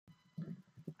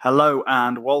Hello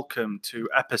and welcome to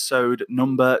episode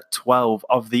number 12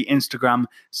 of the Instagram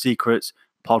Secrets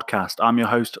podcast. I'm your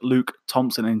host, Luke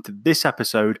Thompson, and in this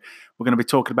episode, we're going to be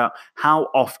talking about how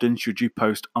often should you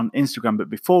post on Instagram. But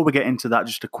before we get into that,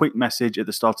 just a quick message at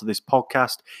the start of this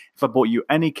podcast. If I brought you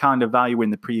any kind of value in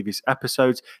the previous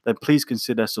episodes, then please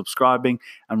consider subscribing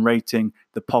and rating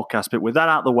the podcast. But with that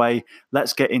out of the way,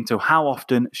 let's get into how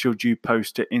often should you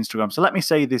post to Instagram. So let me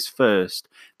say this first,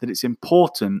 that it's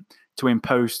important to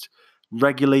post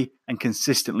regularly and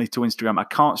consistently to Instagram. I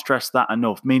can't stress that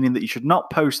enough, meaning that you should not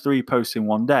post 3 posts in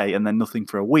one day and then nothing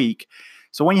for a week.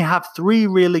 So when you have 3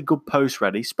 really good posts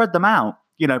ready, spread them out.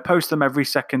 Post them every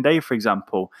second day, for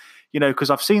example.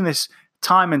 Because I've seen this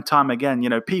time and time again.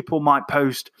 People might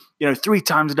post, 3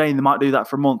 times a day, and they might do that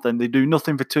for a month, and they do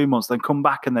nothing for 2 months, then come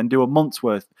back and then do a month's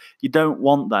worth. You don't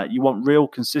want that. You want real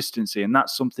consistency, and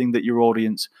that's something that your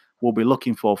audience will be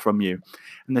looking for from you.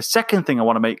 And the second thing I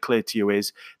want to make clear to you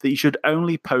is that you should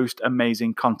only post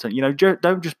amazing content.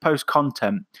 Don't just post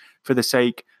content for the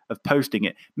sake of posting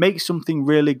it. Make something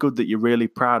really good that you're really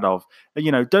proud of.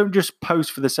 Don't just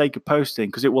post for the sake of posting,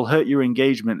 because it will hurt your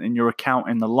engagement and your account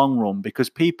in the long run.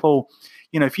 Because people,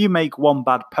 if you make one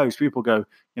bad post, people go,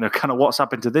 kind of what's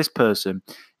happened to this person?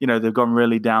 They've gone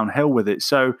really downhill with it.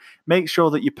 So make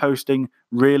sure that you're posting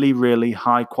really, really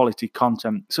high quality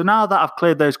content. So now that I've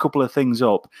cleared those couple of things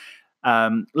up,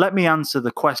 let me answer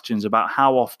the questions about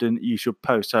how often you should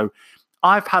post. So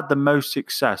I've had the most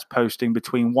success posting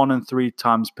between 1 and 3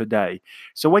 times per day.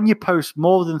 So when you post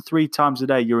more than 3 times a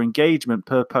day, your engagement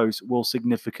per post will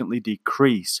significantly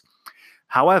decrease.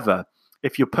 However,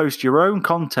 if you post your own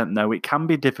content, though, it can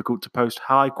be difficult to post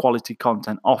high quality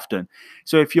content often.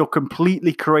 So if you're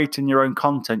completely creating your own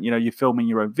content, you're filming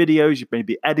your own videos, you may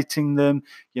be editing them,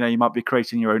 you might be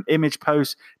creating your own image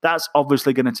posts, that's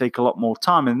obviously going to take a lot more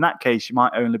time. In that case, you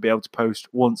might only be able to post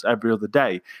once every other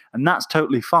day. And that's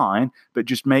totally fine, but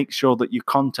just make sure that your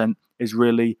content is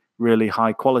really, really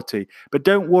high quality. But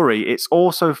don't worry, it's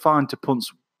also fine to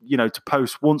post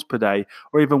once per day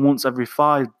or even once every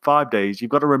five days. You've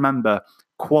got to remember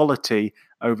quality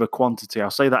over quantity.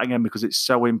 I'll say that again because it's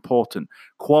so important.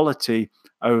 Quality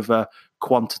over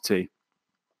quantity.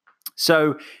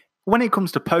 So when it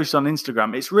comes to posts on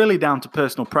Instagram, it's really down to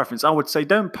personal preference. I would say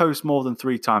don't post more than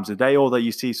 3 times a day, although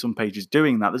you see some pages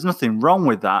doing that. There's nothing wrong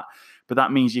with that. But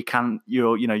that means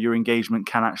your engagement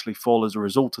can actually fall as a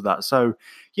result of that. So,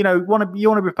 you want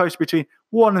to be posting between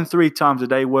 1 and 3 times a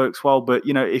day works well. But,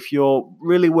 if you're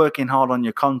really working hard on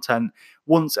your content,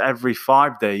 once every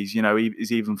 5 days,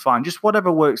 is even fine. Just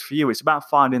whatever works for you. It's about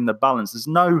finding the balance. There's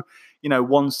no,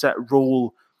 one set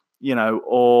rule,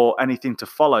 or anything to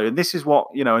follow. And this is what,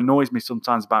 annoys me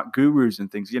sometimes about gurus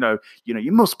and things. You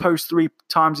must post 3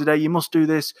 times a day. You must do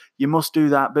this. You must do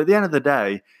that. But at the end of the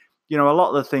day, a lot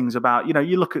of the things about,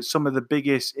 you look at some of the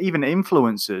biggest, even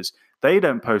influencers, they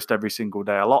don't post every single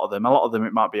day. A lot of them,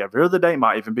 it might be every other day, it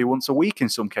might even be once a week in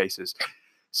some cases.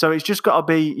 So it's just got to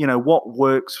be, what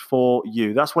works for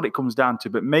you. That's what it comes down to.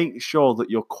 But make sure that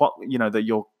your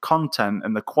content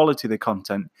and the quality of the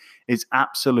content is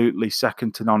absolutely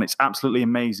second to none. It's absolutely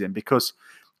amazing, because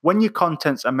when your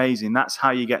content's amazing, that's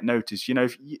how you get noticed.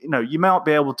 You might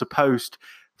be able to post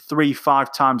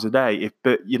 3-5 times a day,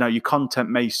 but your content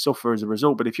may suffer as a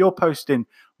result. But if you're posting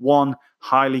one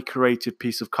highly creative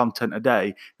piece of content a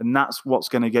day, then that's what's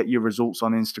going to get you results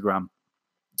on Instagram.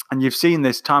 And you've seen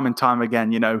this time and time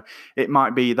again. It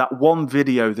might be that one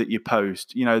video that you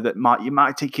post, that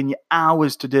might take you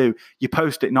hours to do. You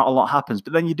post it, not a lot happens,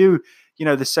 but then you do,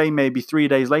 the same maybe 3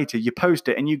 days later, you post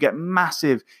it and you get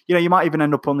massive, you might even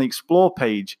end up on the explore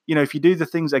page. If you do the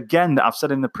things again that I've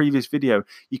said in the previous video,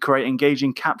 you create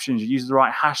engaging captions, you use the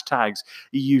right hashtags,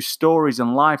 you use stories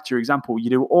and live to your example,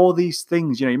 you do all these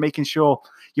things, you're making sure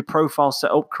your profile's set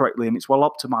up correctly and it's well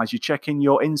optimized. You check in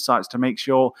your insights to make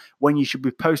sure when you should be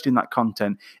posting that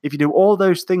content. If you do all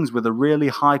those things with a really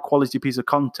high quality piece of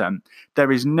content,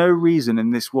 there is no reason in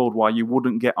this world why you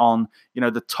wouldn't get on,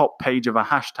 the top page of a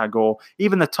hashtag or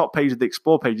even the top page of the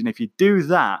explore page. And if you do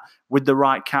that with the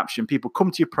right caption, people come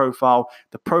to your profile,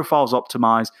 the profile's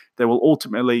optimized, they will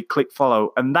ultimately click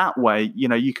follow. And that way,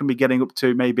 you can be getting up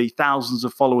to maybe thousands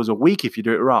of followers a week if you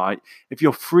do it right. If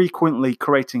you're frequently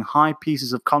creating high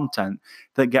pieces of content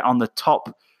that get on the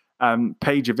top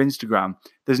page of Instagram,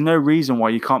 there's no reason why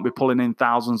you can't be pulling in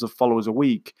thousands of followers a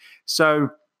week. So,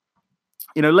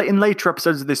 in later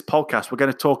episodes of this podcast, we're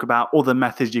going to talk about other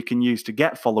methods you can use to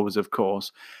get followers, of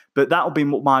course. But that will be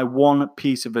my one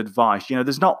piece of advice.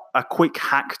 There's not a quick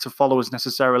hack to followers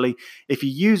necessarily. If you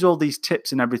use all these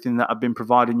tips and everything that I've been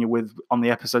providing you with on the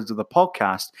episodes of the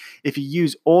podcast, if you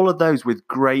use all of those with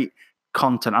great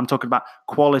content. I'm talking about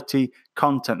quality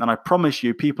content. And I promise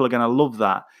you, people are going to love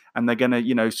that. And they're going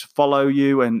to, follow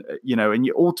you and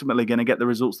you're ultimately going to get the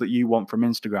results that you want from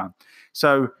Instagram.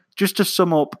 So just to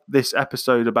sum up this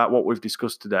episode about what we've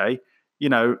discussed today,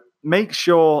 make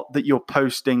sure that you're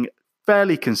posting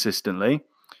fairly consistently.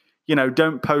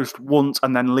 Don't post once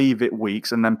and then leave it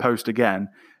weeks and then post again.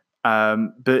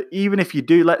 But even if you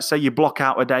do, let's say you block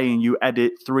out a day and you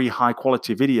edit 3 high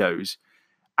quality videos,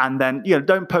 and then,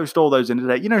 don't post all those in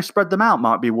a day, spread them out.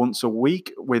 Might be once a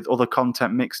week with other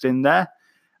content mixed in there.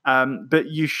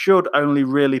 But you should only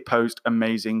really post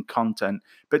amazing content.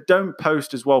 But don't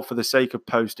post as well for the sake of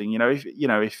posting. If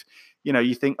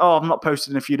you think, oh, I'm not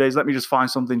posted in a few days, let me just find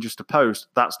something just to post.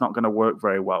 That's not going to work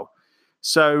very well.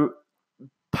 So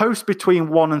post between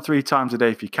 1 and 3 times a day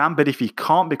if you can. But if you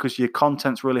can't because your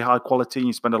content's really high quality and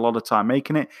you spend a lot of time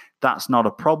making it, that's not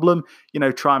a problem.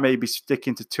 Try maybe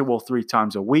sticking to 2 or 3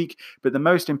 times a week. But the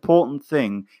most important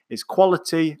thing is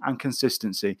quality and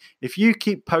consistency. If you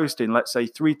keep posting, let's say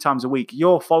 3 times a week,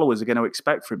 your followers are going to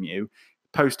expect from you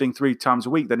posting 3 times a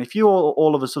week. Then if you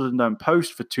all of a sudden don't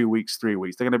post for 2 weeks, 3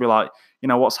 weeks, they're going to be like,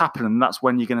 what's happening? And that's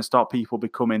when you're going to start people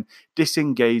becoming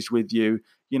disengaged with you.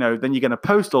 Then you're going to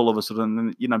post all of a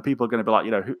sudden, and people are going to be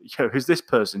like, who's this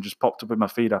person just popped up in my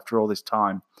feed after all this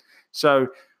time? So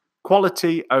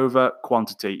quality over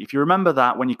quantity. If you remember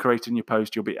that when you're creating your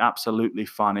post, you'll be absolutely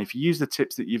fine. If you use the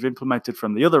tips that you've implemented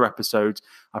from the other episodes,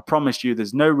 I promise you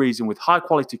there's no reason with high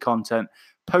quality content,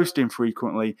 posting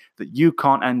frequently, that you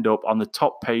can't end up on the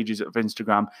top pages of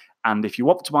Instagram. And if you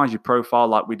optimize your profile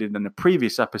like we did in the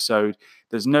previous episode,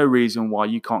 there's no reason why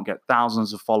you can't get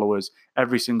thousands of followers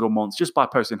every single month just by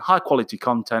posting high quality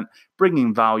content,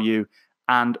 bringing value,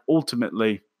 and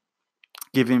ultimately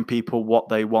giving people what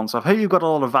they want. So I hope you've got a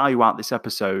lot of value out of this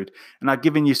episode, and I've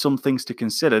given you some things to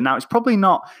consider. Now, it's probably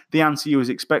not the answer you was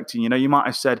expecting. You might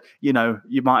have said, you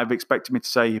might have expected me to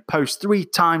say post 3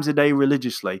 times a day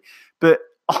religiously, but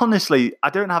honestly, I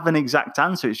don't have an exact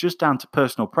answer. It's just down to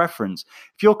personal preference.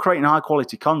 If you're creating high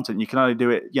quality content, you can only do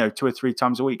it, 2 or 3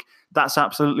 times a week. That's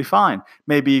absolutely fine.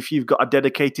 Maybe if you've got a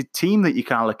dedicated team that you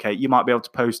can allocate, you might be able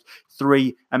to post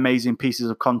 3 amazing pieces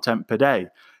of content per day.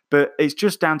 But it's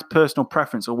just down to personal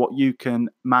preference or what you can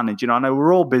manage. I know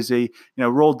we're all busy,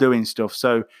 we're all doing stuff.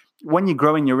 So when you're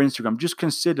growing your Instagram, just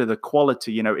consider the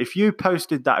quality. If you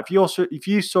posted that, if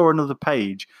you saw another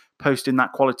page posting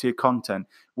that quality of content,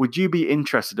 would you be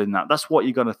interested in that? That's what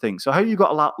you're going to think. So I hope you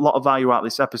got a lot of value out of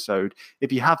this episode.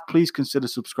 If you have, please consider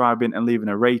subscribing and leaving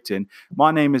a rating.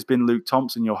 My name has been Luke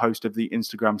Thompson, your host of the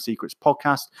Instagram Secrets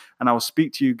podcast, and I will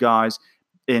speak to you guys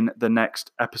in the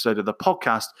next episode of the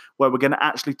podcast, where we're going to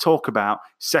actually talk about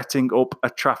setting up a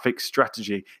traffic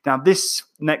strategy. Now, this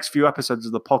next few episodes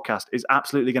of the podcast is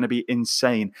absolutely going to be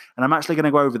insane. And I'm actually going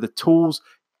to go over the tools,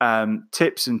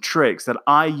 tips and tricks that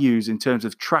I use in terms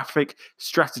of traffic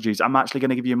strategies. I'm actually going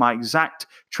to give you my exact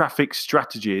traffic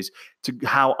strategies to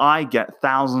how I get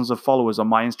thousands of followers on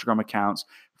my Instagram accounts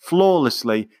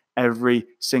flawlessly every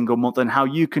single month, and how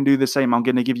you can do the same. I'm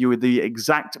going to give you the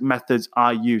exact methods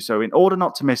I use. So in order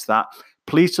not to miss that,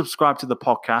 please subscribe to the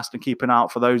podcast and keep an eye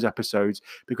out for those episodes,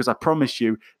 because I promise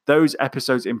you those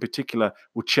episodes in particular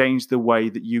will change the way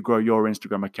that you grow your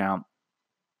Instagram account.